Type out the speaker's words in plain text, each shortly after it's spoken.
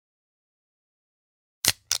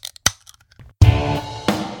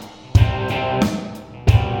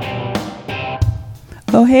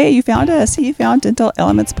Oh, hey, you found us. You found Dental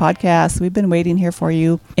Elements Podcast. We've been waiting here for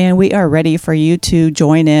you, and we are ready for you to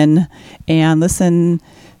join in and listen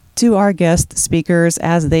to our guest speakers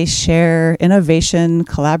as they share innovation,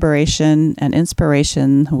 collaboration, and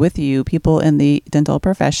inspiration with you, people in the dental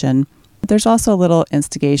profession. There's also a little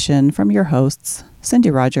instigation from your hosts,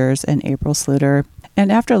 Cindy Rogers and April Sluter. And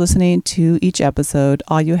after listening to each episode,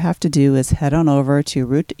 all you have to do is head on over to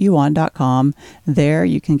rooteyuan.com. There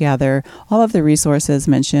you can gather all of the resources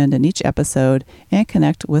mentioned in each episode and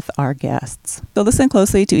connect with our guests. So listen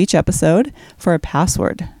closely to each episode for a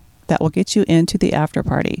password that will get you into the after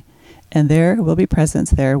party. And there will be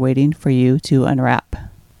presents there waiting for you to unwrap.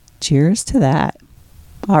 Cheers to that.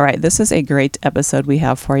 All right, this is a great episode we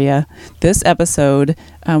have for you. This episode,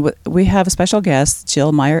 we have a special guest,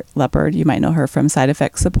 Jill Meyer-Leopard. You might know her from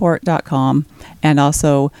SideEffectsSupport.com, and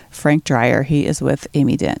also Frank Dreyer. He is with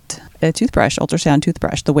Amident, a toothbrush, ultrasound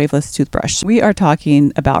toothbrush, the waveless toothbrush. We are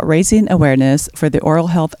talking about raising awareness for the oral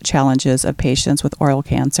health challenges of patients with oral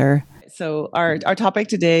cancer. So our topic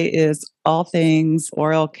today is all things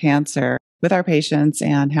oral cancer with our patients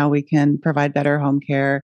and how we can provide better home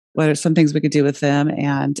care. What are some things we could do with them?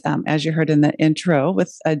 And as you heard in the intro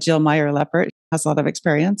with Jill Meyer-Leopard, has a lot of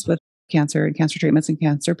experience with cancer and cancer treatments and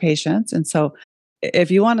cancer patients. And so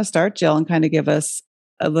if you want to start, Jill, and kind of give us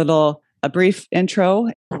a brief intro.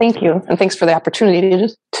 Thank you. And thanks for the opportunity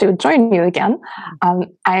to join you again. I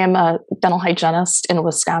am a dental hygienist in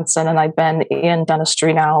Wisconsin, and I've been in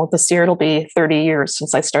dentistry now. This year, it'll be 30 years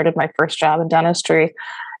since I started my first job in dentistry.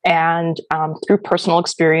 And through personal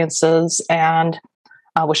experiences and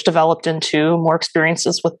which developed into more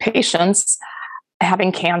experiences with patients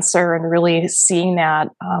having cancer and really seeing that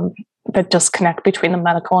the disconnect between the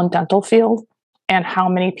medical and dental field and how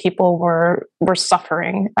many people were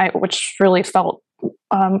suffering, which really felt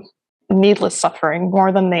needless suffering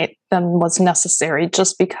more than was necessary,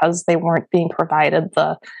 just because they weren't being provided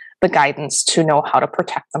the guidance to know how to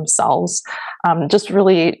protect themselves. Just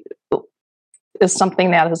really is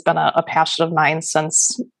something that has been a passion of mine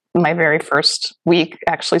since my very first week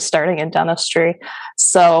actually starting in dentistry.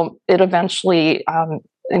 So it eventually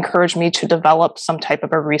encouraged me to develop some type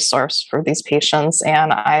of a resource for these patients.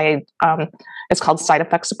 And it's called Side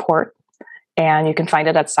Effect Support. And you can find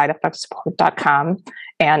it at SideEffectsSupport.com.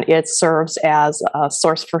 And it serves as a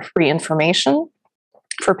source for free information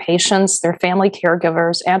for patients, their family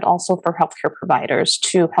caregivers, and also for healthcare providers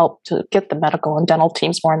to help to get the medical and dental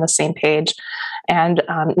teams more on the same page. And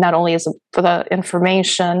not only is it for the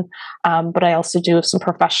information, but I also do some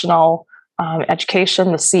professional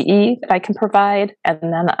education, the CE that I can provide. And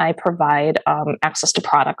then I provide access to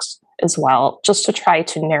products as well, just to try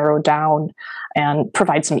to narrow down and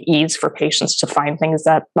provide some ease for patients to find things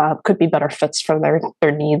that could be better fits for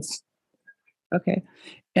their needs. Okay.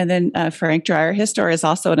 And then Frank Dreyer, his story is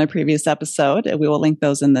also in a previous episode. We will link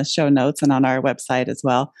those in the show notes and on our website as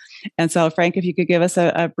well. And so, Frank, if you could give us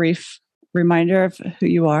a brief reminder of who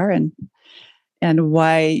you are and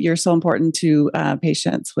why you're so important to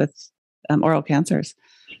patients with oral cancers.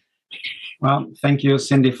 Well, thank you,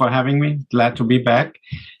 Cindy, for having me. Glad to be back.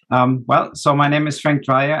 So my name is Frank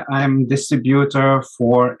Dreyer. I'm distributor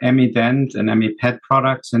for Amident and Amipet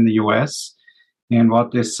products in the US. And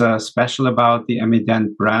what is special about the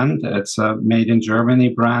Amident brand, it's a made in Germany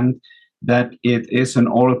brand, that it is an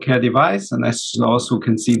oral care device. And as you also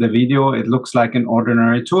can see the video, it looks like an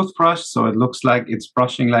ordinary toothbrush. So it looks like it's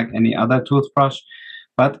brushing like any other toothbrush,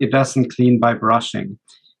 but it doesn't clean by brushing.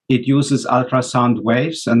 It uses ultrasound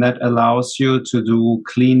waves, and that allows you to do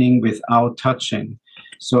cleaning without touching.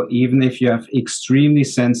 So even if you have extremely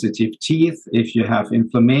sensitive teeth, if you have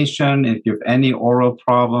inflammation, if you have any oral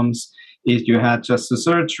problems, if you had just a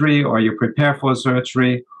surgery or you prepare for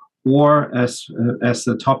surgery, or as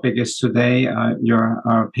the topic is today, you're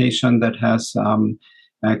a patient that has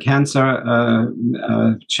cancer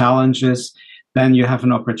challenges, then you have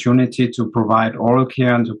an opportunity to provide oral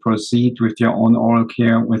care and to proceed with your own oral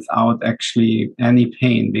care without actually any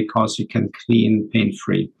pain, because you can clean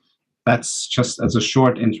pain-free. That's just as a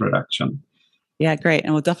short introduction. Yeah, great.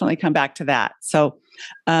 And we'll definitely come back to that. So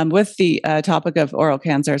with the topic of oral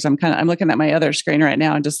cancers, I'm looking at my other screen right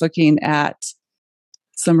now and just looking at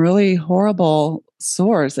some really horrible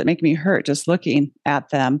sores that make me hurt just looking at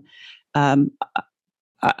them.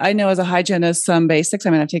 I know as a hygienist some basics. I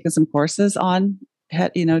mean, I've taken some courses on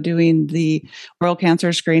doing the oral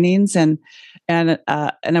cancer screenings, and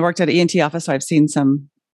I worked at an ENT office, so I've seen some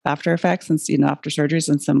after effects and after surgeries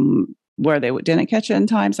and some where they didn't catch it in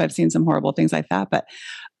time. So I've seen some horrible things like that. But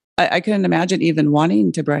I couldn't imagine even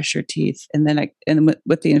wanting to brush your teeth, and then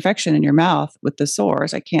with the infection in your mouth with the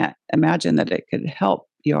sores, I can't imagine that it could help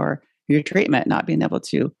your your treatment, not being able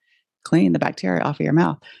to clean the bacteria off of your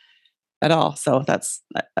mouth at all. So that's,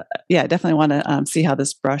 definitely want to see how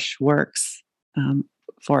this brush works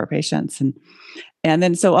for our patients. And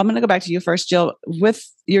then, so I'm going to go back to you first, Jill. With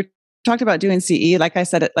you talked about doing CE, like I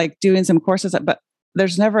said, like doing some courses, but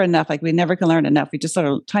there's never enough. Like we never can learn enough. We just learn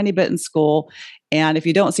a tiny bit in school. And if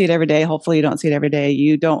you don't see it every day, hopefully you don't see it every day,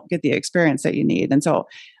 you don't get the experience that you need. And so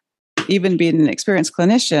even being an experienced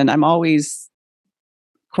clinician, I'm always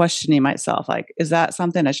questioning myself, like, is that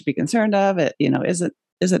something I should be concerned of? Is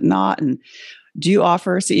it not? And do you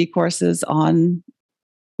offer CE courses on,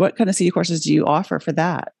 what kind of CE courses do you offer for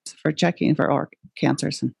that, for checking for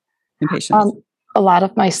cancers in patients? A lot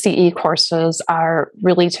of my CE courses are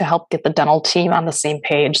really to help get the dental team on the same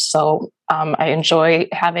page. So I enjoy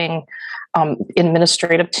having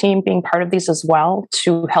administrative team being part of these as well,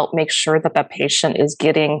 to help make sure that that patient is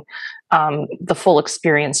getting the full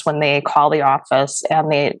experience when they call the office,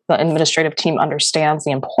 and the administrative team understands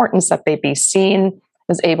the importance that they be seen,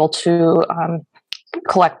 is able to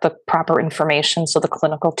collect the proper information, so the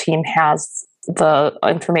clinical team has the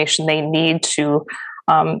information they need to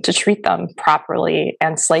treat them properly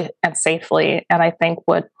and safely. And I think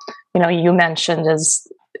what you mentioned is,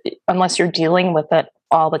 unless you're dealing with it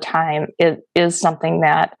all the time, it is something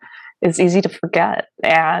that is easy to forget.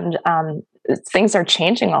 And things are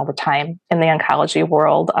changing all the time in the oncology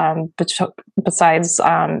world. Besides,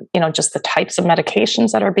 just the types of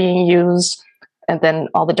medications that are being used, and then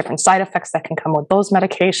all the different side effects that can come with those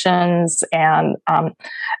medications, and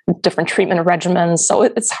different treatment regimens. So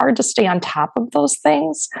it's hard to stay on top of those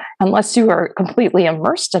things unless you are completely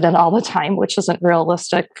immersed in it all the time, which isn't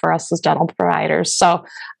realistic for us as dental providers. So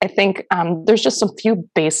I think there's just a few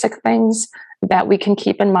basic things that we can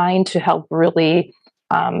keep in mind to help really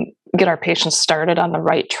get our patients started on the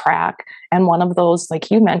right track. And one of those,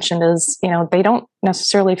 like you mentioned, is, they don't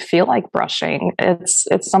necessarily feel like brushing. It's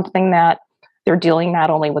something that they're dealing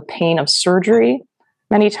not only with pain of surgery,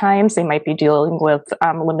 many times they might be dealing with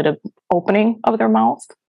limited opening of their mouth.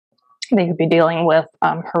 They could be dealing with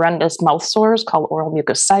horrendous mouth sores called oral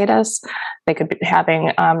mucositis. They could be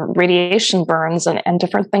having radiation burns and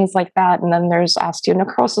different things like that. And then there's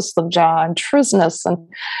osteonecrosis of the jaw and trismus.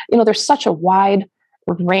 And, there's such a wide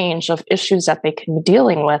range of issues that they can be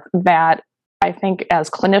dealing with, that I think as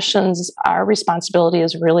clinicians, our responsibility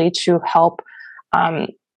is really to help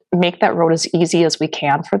make that road as easy as we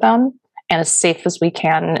can for them and as safe as we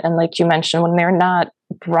can. And like you mentioned, when they're not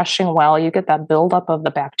brushing well, you get that buildup of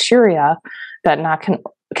the bacteria that can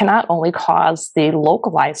not only cause the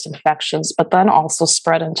localized infections, but then also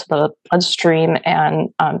spread into the bloodstream and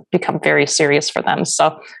become very serious for them.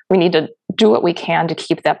 So we need to do what we can to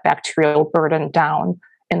keep that bacterial burden down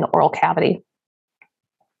in the oral cavity.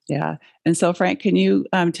 Yeah. And so, Frank, can you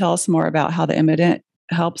tell us more about how the Emident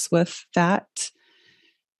helps with that?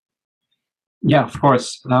 Yeah, of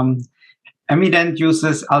course. Emident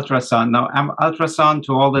uses ultrasound. Now, ultrasound,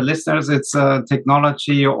 to all the listeners, it's a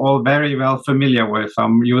technology you're all very well familiar with.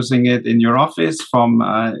 I'm using it in your office from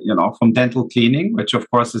dental cleaning, which of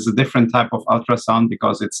course is a different type of ultrasound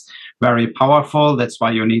because it's very powerful. That's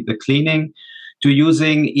why you need the cleaning. To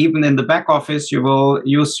using, even in the back office, you will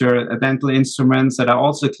use your dental instruments that are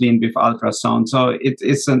also cleaned with ultrasound. So it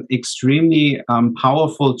is an extremely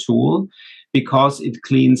powerful tool because it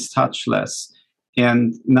cleans touchless.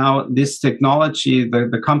 And now this technology,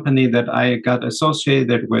 the company that I got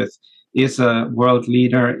associated with, is a world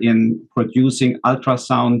leader in producing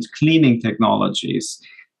ultrasound cleaning technologies.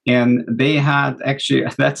 And they had actually,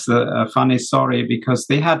 that's a funny story, because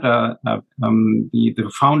they had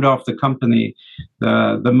the founder of the company,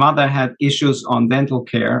 the mother had issues on dental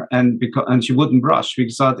care, and she wouldn't brush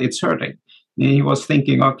because it's hurting. And he was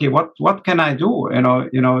thinking, okay, what can I do?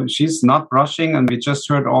 She's not brushing, and we just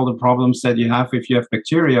heard all the problems that you have if you have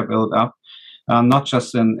bacteria build up, not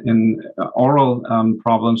just in oral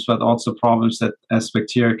problems, but also problems that as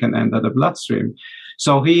bacteria can enter the bloodstream.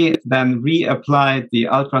 So he then reapplied the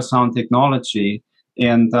ultrasound technology.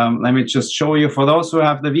 And let me just show you, for those who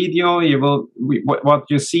have the video, what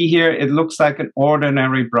you see here, it looks like an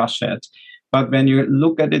ordinary brush head. But when you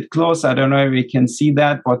look at it close, I don't know if we can see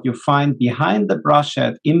that, what you find behind the brush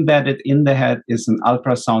head, embedded in the head, is an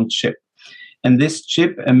ultrasound chip. And this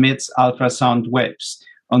chip emits ultrasound waves.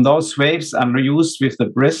 And those waves are used with the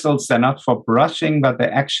bristles. They're not for brushing, but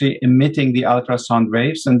they're actually emitting the ultrasound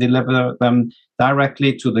waves and deliver them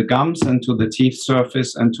directly to the gums and to the teeth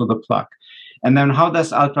surface and to the plaque. And then how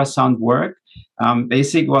does ultrasound work?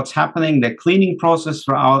 Basically, what's happening, the cleaning process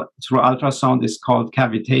through ultrasound is called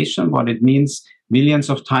cavitation. What it means, millions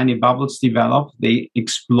of tiny bubbles develop, they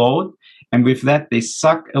explode, and with that, they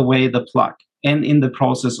suck away the plaque. and in the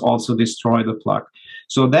process also destroy the plaque.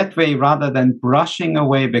 So that way, rather than brushing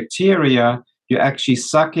away bacteria, you're actually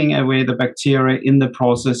sucking away the bacteria. In the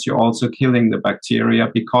process, you're also killing the bacteria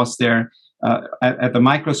because they're at the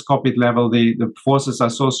microscopic level, the forces are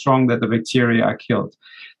so strong that the bacteria are killed.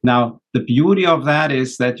 Now, the beauty of that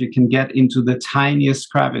is that you can get into the tiniest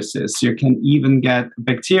crevices. You can even get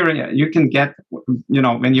bacteria. You can get,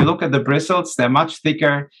 when you look at the bristles, they're much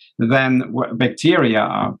thicker than bacteria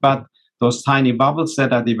are. But those tiny bubbles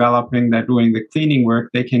that are developing, they're doing the cleaning work,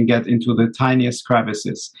 they can get into the tiniest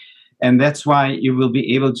crevices. And that's why you will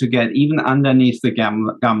be able to get even underneath the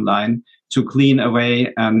gum line to clean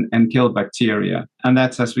away and kill bacteria. And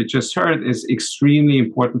that's, as we just heard, is extremely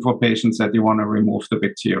important for patients that you want to remove the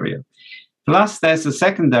bacteria. Plus, there's a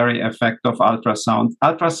secondary effect of ultrasound.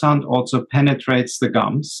 Ultrasound also penetrates the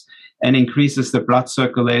gums and increases the blood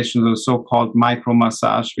circulation, the so-called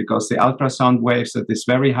micromassage, because the ultrasound waves at this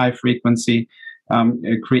very high frequency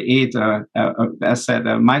create, as said,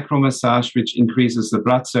 a micromassage, which increases the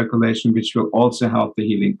blood circulation, which will also help the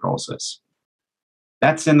healing process.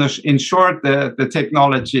 That's in short the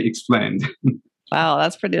technology explained. Wow,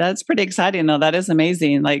 that's pretty exciting though. That is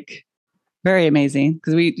amazing, like very amazing.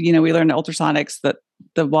 Because we learned in ultrasonics that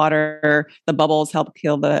the water, the bubbles help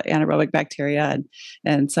kill the anaerobic bacteria,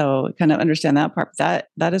 and so kind of understand that part.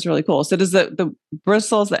 That is really cool. So does the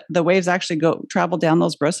bristles, the waves actually travel down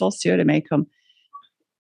those bristles too to make them?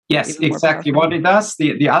 Yes, exactly. What it does,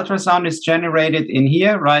 the ultrasound is generated in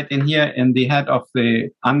here, right in here in the head of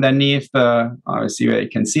underneath the, see where you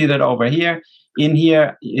can see that over here. In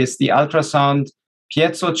here is the ultrasound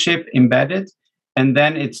piezo chip embedded, and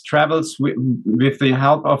then it travels with the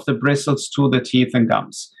help of the bristles to the teeth and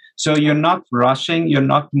gums. So you're not rushing, you're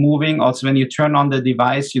not moving. Also, when you turn on the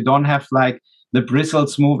device, you don't have like the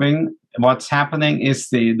bristles moving. What's happening is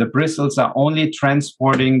the bristles are only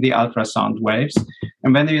transporting the ultrasound waves.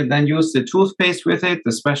 And when you then use the toothpaste with it,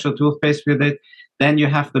 the special toothpaste with it, then you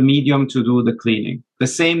have the medium to do the cleaning. The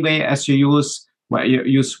same way as you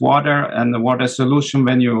use water and the water solution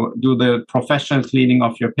when you do the professional cleaning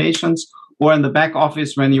of your patients, or in the back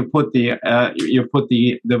office when you put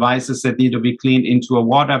the devices that need to be cleaned into a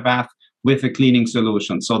water bath with a cleaning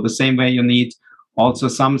solution. So the same way you need also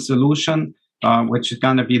some solution, which is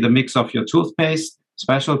going to be the mix of your toothpaste,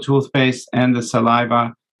 special toothpaste, and the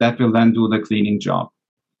saliva that will then do the cleaning job.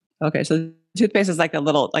 Okay, so toothpaste is like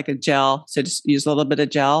a gel. So just use a little bit of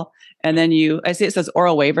gel, and then I see it says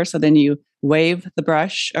oral waver. So then you wave the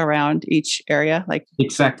brush around each area, like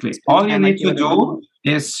exactly. All you need to do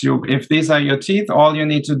is if these are your teeth, all you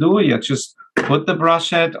need to do is just put the brush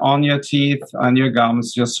head on your teeth, on your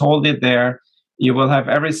gums, just hold it there. You will have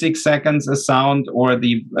every 6 seconds a sound or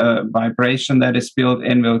the vibration that is built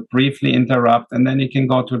in will briefly interrupt, and then you can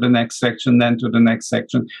go to the next section, then to the next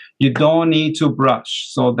section. You don't need to brush.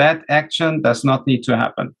 So that action does not need to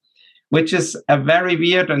happen, which is a very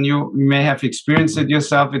weird, and you may have experienced it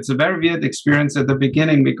yourself. It's a very weird experience at the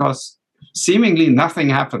beginning because seemingly nothing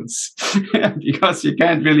happens because you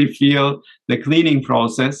can't really feel the cleaning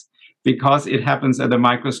process because it happens at a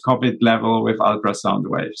microscopic level with ultrasound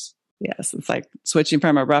waves. Yes, it's like switching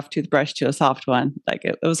from a rough toothbrush to a soft one. Like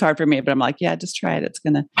it was hard for me, but I'm like, yeah, just try it.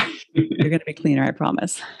 You're gonna be cleaner, I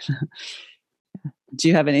promise. Do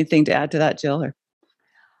you have anything to add to that, Jill? Or?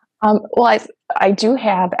 Well, I do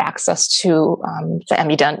have access to the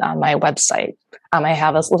Emident on my website. I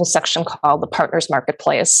have a little section called the Partners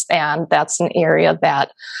Marketplace, and that's an area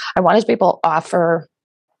that I wanted to be able to offer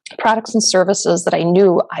products and services that I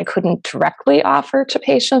knew I couldn't directly offer to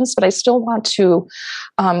patients, but I still want to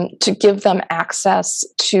give them access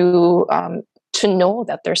to know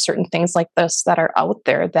that there's certain things like this that are out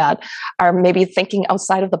there that are maybe thinking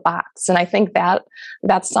outside of the box. And I think that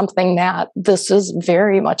that's something that this is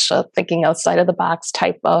very much a thinking outside of the box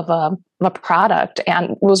type of a product.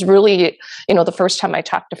 And it was really, the first time I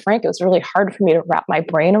talked to Frank, it was really hard for me to wrap my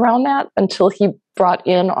brain around that until he brought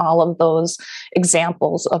in all of those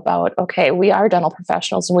examples about, okay, we are dental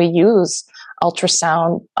professionals and we use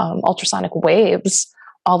ultrasonic waves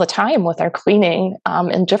all the time with our cleaning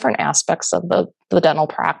in different aspects of the dental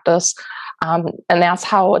practice. And that's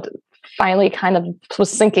how it finally kind of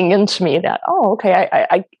was sinking into me that, oh, okay,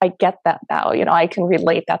 I get that now. I can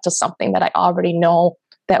relate that to something that I already know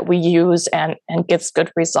that we use and gets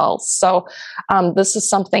good results. So this is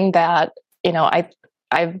something that,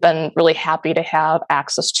 I've been really happy to have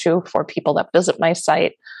access to for people that visit my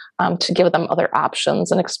site to give them other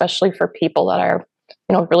options, and especially for people that are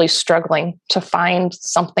really struggling to find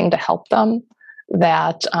something to help them,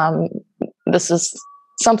 that this is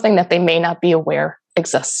something that they may not be aware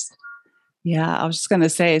exists. Yeah, I was just going to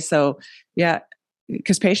say, so yeah,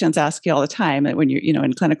 because patients ask you all the time when you're,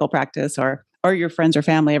 in clinical practice or your friends or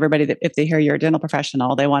family, everybody that if they hear you're a dental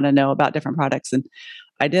professional, they want to know about different products and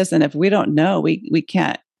ideas. And if we don't know, we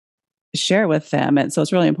can't share with them. And so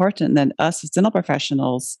it's really important that us as dental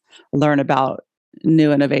professionals learn about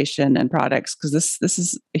new innovation and products, because this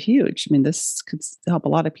is huge. I mean, this could help a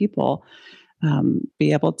lot of people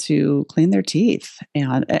be able to clean their teeth.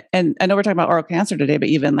 And I know we're talking about oral cancer today, but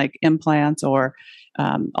even like implants or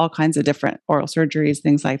all kinds of different oral surgeries,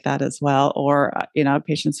 things like that as well. Or,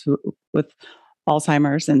 patients with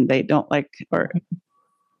Alzheimer's and they don't like,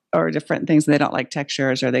 or different things, they don't like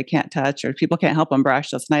textures or they can't touch or people can't help them brush.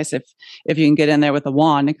 So it's nice if you can get in there with a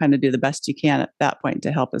wand and kind of do the best you can at that point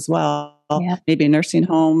to help as well. Yeah. Maybe nursing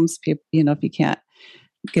homes, people, if you can't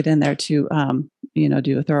get in there to,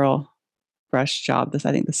 do a thorough brush job,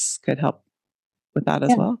 I think this could help with that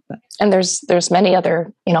as well. But. And there's many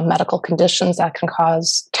other, medical conditions that can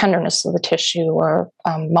cause tenderness of the tissue or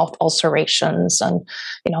mouth ulcerations and,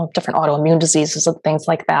 different autoimmune diseases and things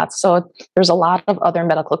like that. So there's a lot of other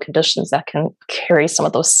medical conditions that can carry some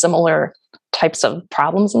of those similar types of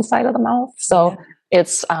problems inside of the mouth. So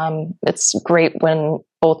it's great when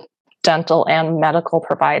both dental and medical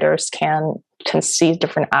providers can see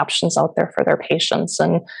different options out there for their patients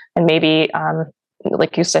and maybe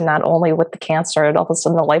like you said, not only with the cancer, all of a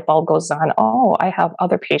sudden the light bulb goes on. Oh, I have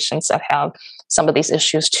other patients that have some of these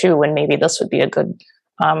issues too, and maybe this would be a good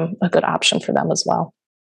option for them as well.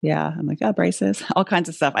 Yeah, I'm like, braces, all kinds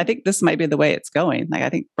of stuff. I think this might be the way it's going. Like, I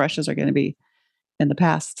think brushes are going to be in the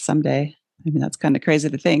past someday. I mean, that's kind of crazy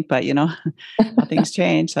to think, but how things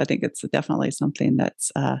change. So I think it's definitely something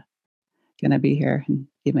that's going to be here and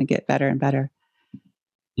even get better and better.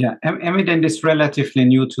 Yeah, Emident is relatively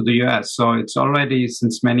new to the US, so it's already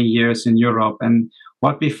since many years in Europe. And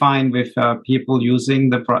what we find with people using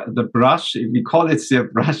the brush, if we call it still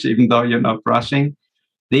brush, even though you're not brushing,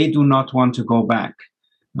 they do not want to go back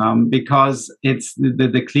because it's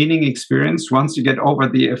the cleaning experience. Once you get over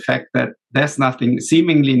the effect that there's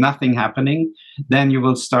seemingly nothing happening, then you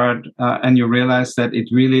will start and you realize that it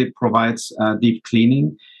really provides deep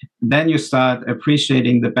cleaning. Then you start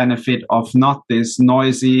appreciating the benefit of not this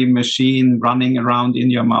noisy machine running around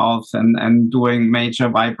in your mouth and doing major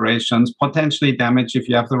vibrations, potentially damage if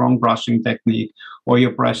you have the wrong brushing technique, or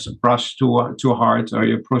you brush too hard, or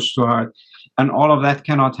you push too hard. And all of that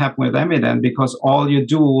cannot happen with Emident because all you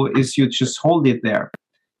do is you just hold it there.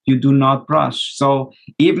 You do not brush. So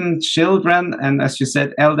even children, and as you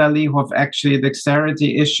said, elderly who have actually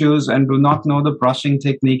dexterity issues and do not know the brushing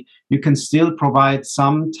technique, you can still provide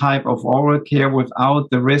some type of oral care without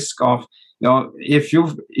the risk of, if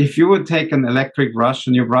you would take an electric brush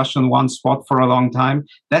and you brush on one spot for a long time,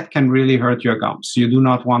 that can really hurt your gums. You do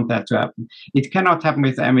not want that to happen. It cannot happen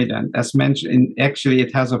with Emident. As mentioned, actually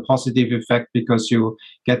it has a positive effect because you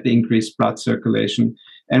get the increased blood circulation.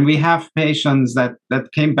 And we have patients that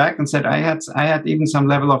came back and said, I had even some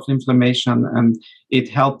level of inflammation, and it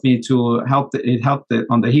helped me it helped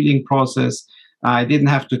on the healing process. I didn't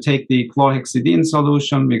have to take the chlorhexidine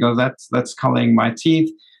solution because that's coloring my teeth.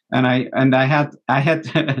 And I had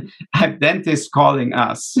a dentist calling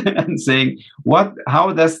us and saying,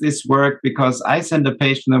 how does this work? Because I sent the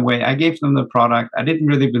patient away. I gave them the product. I didn't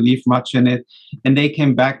really believe much in it. And they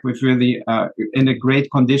came back with really in a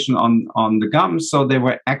great condition on the gums. So they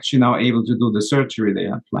were actually now able to do the surgery they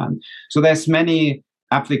had planned. So there's many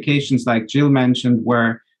applications like Jill mentioned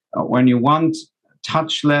where when you want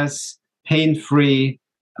touchless, pain-free,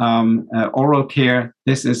 oral care,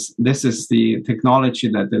 this is the technology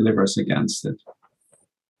that delivers against it.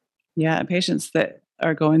 Yeah, patients that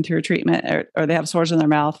are going through treatment or they have sores in their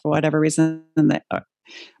mouth for whatever reason,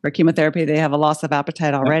 or chemotherapy, they have a loss of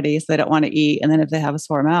appetite already, so they don't want to eat. And then if they have a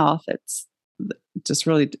sore mouth, it's just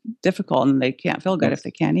really difficult, and they can't feel good if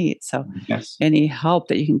they can't eat. So any help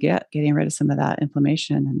that you can getting rid of some of that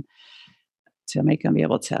inflammation and to make them be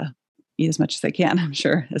able to eat as much as they can, I'm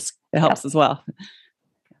sure it helps as well.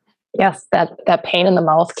 Yes, that pain in the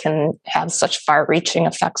mouth can have such far-reaching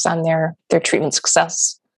effects on their treatment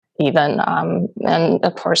success, even. And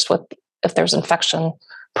of course, if there's infection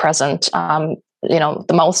present,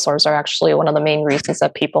 the mouth sores are actually one of the main reasons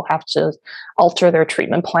that people have to alter their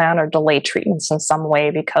treatment plan or delay treatments in some way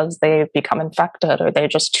because they've become infected or they're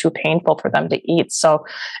just too painful for them to eat. So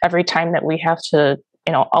every time that we have to,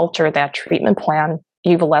 alter that treatment plan,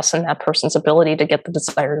 you've lessened that person's ability to get the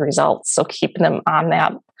desired results. So keeping them on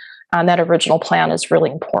that original plan is really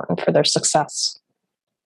important for their success.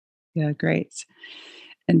 Yeah, great.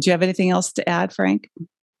 And do you have anything else to add, Frank?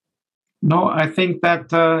 No, I think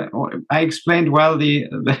that I explained well the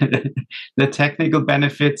technical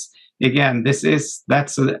benefits. again, that's a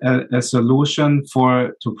solution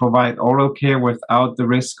to provide oral care without the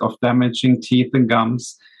risk of damaging teeth and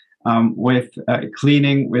gums, with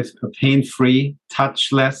cleaning with pain-free,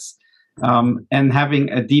 touchless, and having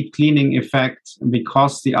a deep cleaning effect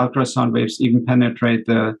because the ultrasound waves even penetrate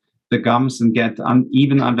the gums and get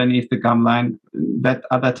even underneath the gum line that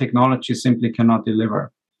other technology simply cannot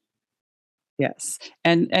deliver. Yes.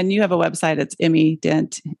 And you have a website. It's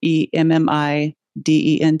Emmident, EMMIDENT.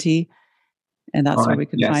 And that's where we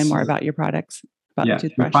can find more about your products. Yeah,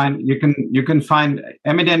 you can find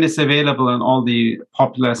Emmident is available on all the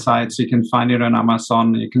popular sites. You can find it on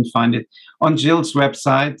Amazon. You can find it on Jill's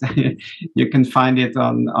website. You can find it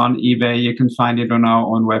on eBay. You can find it on our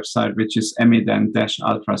own website, which is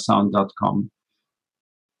emmident-ultrasound.com.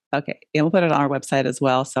 Okay, and we'll put it on our website as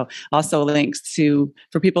well. So also links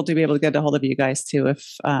for people to be able to get a hold of you guys too,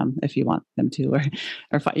 if you want them to,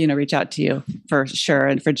 or reach out to you for sure,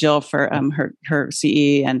 and for Jill for her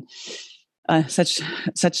CE and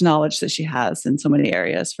such knowledge that she has in so many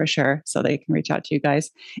areas for sure. So they can reach out to you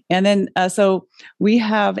guys. And then so we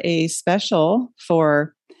have a special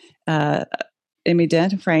for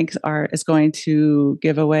Emmident. Frank is going to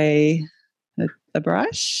give away a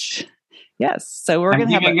brush. Yes. So we're going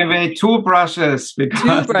to have giving away 2 brushes because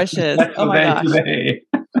 2 brushes. Oh my gosh. Today.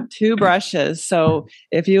 2 brushes. So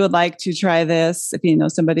if you would like to try this, if you know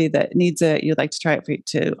somebody that needs it, you'd like to try it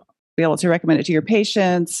to be able to recommend it to your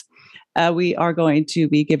patients, we are going to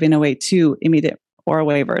be giving away 2 Emmident oral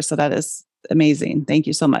wavers. So that is amazing. Thank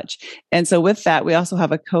you so much. And so with that, we also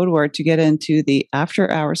have a code word to get into the after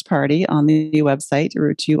hours party on the website to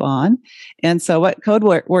root you on. And so what code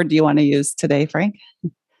word do you want to use today, Frank?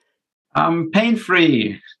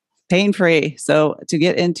 Pain-free. Pain-free. So to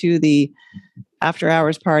get into the after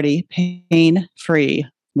hours party, pain-free.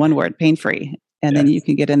 One word, pain-free. And then you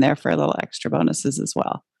can get in there for a little extra bonuses as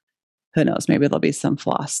well. Who knows? Maybe there'll be some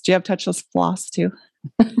floss. Do you have touchless floss too?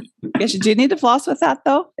 Yes. Do you need to floss with that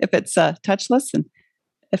though? If it's touchless and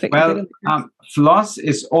if it floss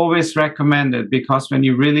is always recommended because when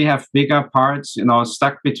you really have bigger parts,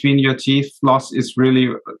 stuck between your teeth, floss is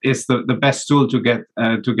the best tool to get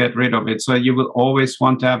rid of it. So you will always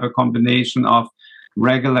want to have a combination of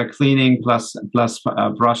regular cleaning plus brush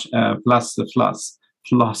plus the floss.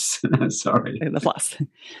 Sorry, the floss.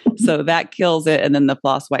 So that kills it, and then the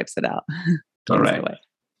floss wipes it out. Correct.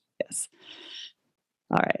 Yes.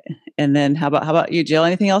 All right. And then how about you, Jill?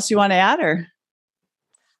 Anything else you want to add, or?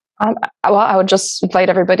 Well, I would just invite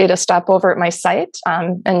everybody to stop over at my site,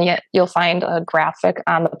 and yet you'll find a graphic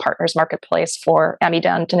on the Partners Marketplace for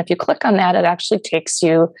Emmident. And if you click on that, it actually takes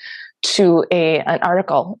you to an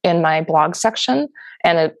article in my blog section,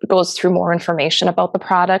 and it goes through more information about the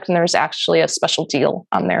product. And there's actually a special deal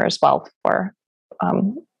on there as well for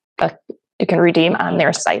that you can redeem on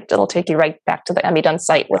their site. It'll take you right back to the Emmident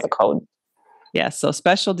site with a code. Yes, so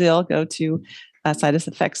special deal. Go to Sinus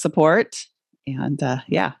Effects Support. And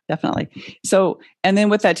definitely. So, and then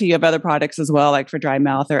with that too, you have other products as well, like for dry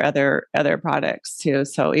mouth or other products too.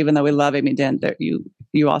 So even though we love Emmident, you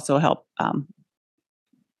also help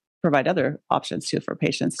provide other options too for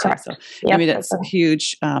patients too. Correct. So Emmident's a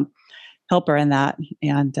huge helper in that.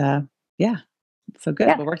 And so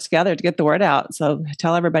good. We'll work together to get the word out. So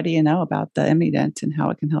tell everybody about the Emmident and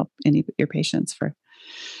how it can help your patients.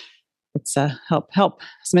 It's help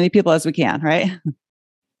as many people as we can, right?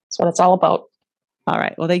 That's what it's all about. All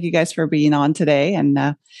right. Well, thank you guys for being on today,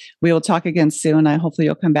 and we will talk again soon. Hopefully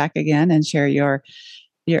you'll come back again and share your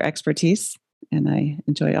expertise. And I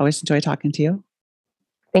always enjoy talking to you.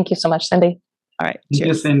 Thank you so much, Cindy. All right. Cheers. Thank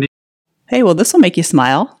you, Cindy. Hey, well, this will make you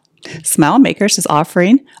smile. Smile Makers is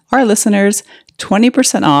offering our listeners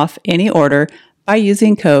 20% off any order by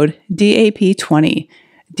using code DAP20.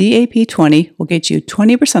 DAP20 will get you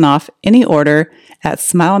 20% off any order at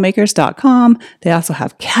smilemakers.com. They also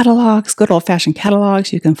have catalogs, good old-fashioned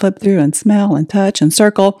catalogs you can flip through and smell and touch and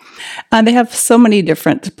circle. And they have so many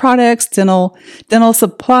different products, dental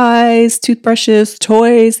supplies, toothbrushes,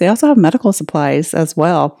 toys. They also have medical supplies as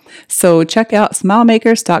well. So check out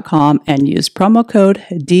smilemakers.com and use promo code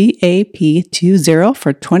DAP20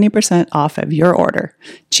 for 20% off of your order.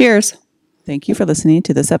 Cheers. Thank you for listening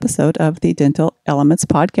to this episode of the Dental Elements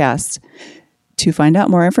Podcast. To find out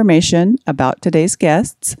more information about today's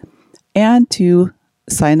guests and to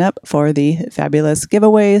sign up for the fabulous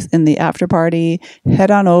giveaways in the after party, head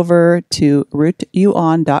on over to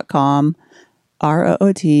rootuon.com,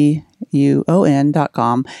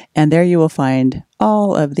 ROOTUON.com, and there you will find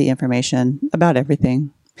all of the information about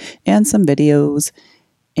everything and some videos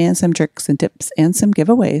and some tricks and tips and some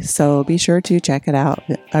giveaways. So be sure to check it out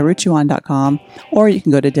at rootuon.com, or you can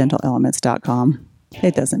go to dentalelements.com.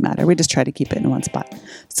 It doesn't matter. We just try to keep it in one spot.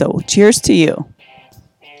 So cheers to you.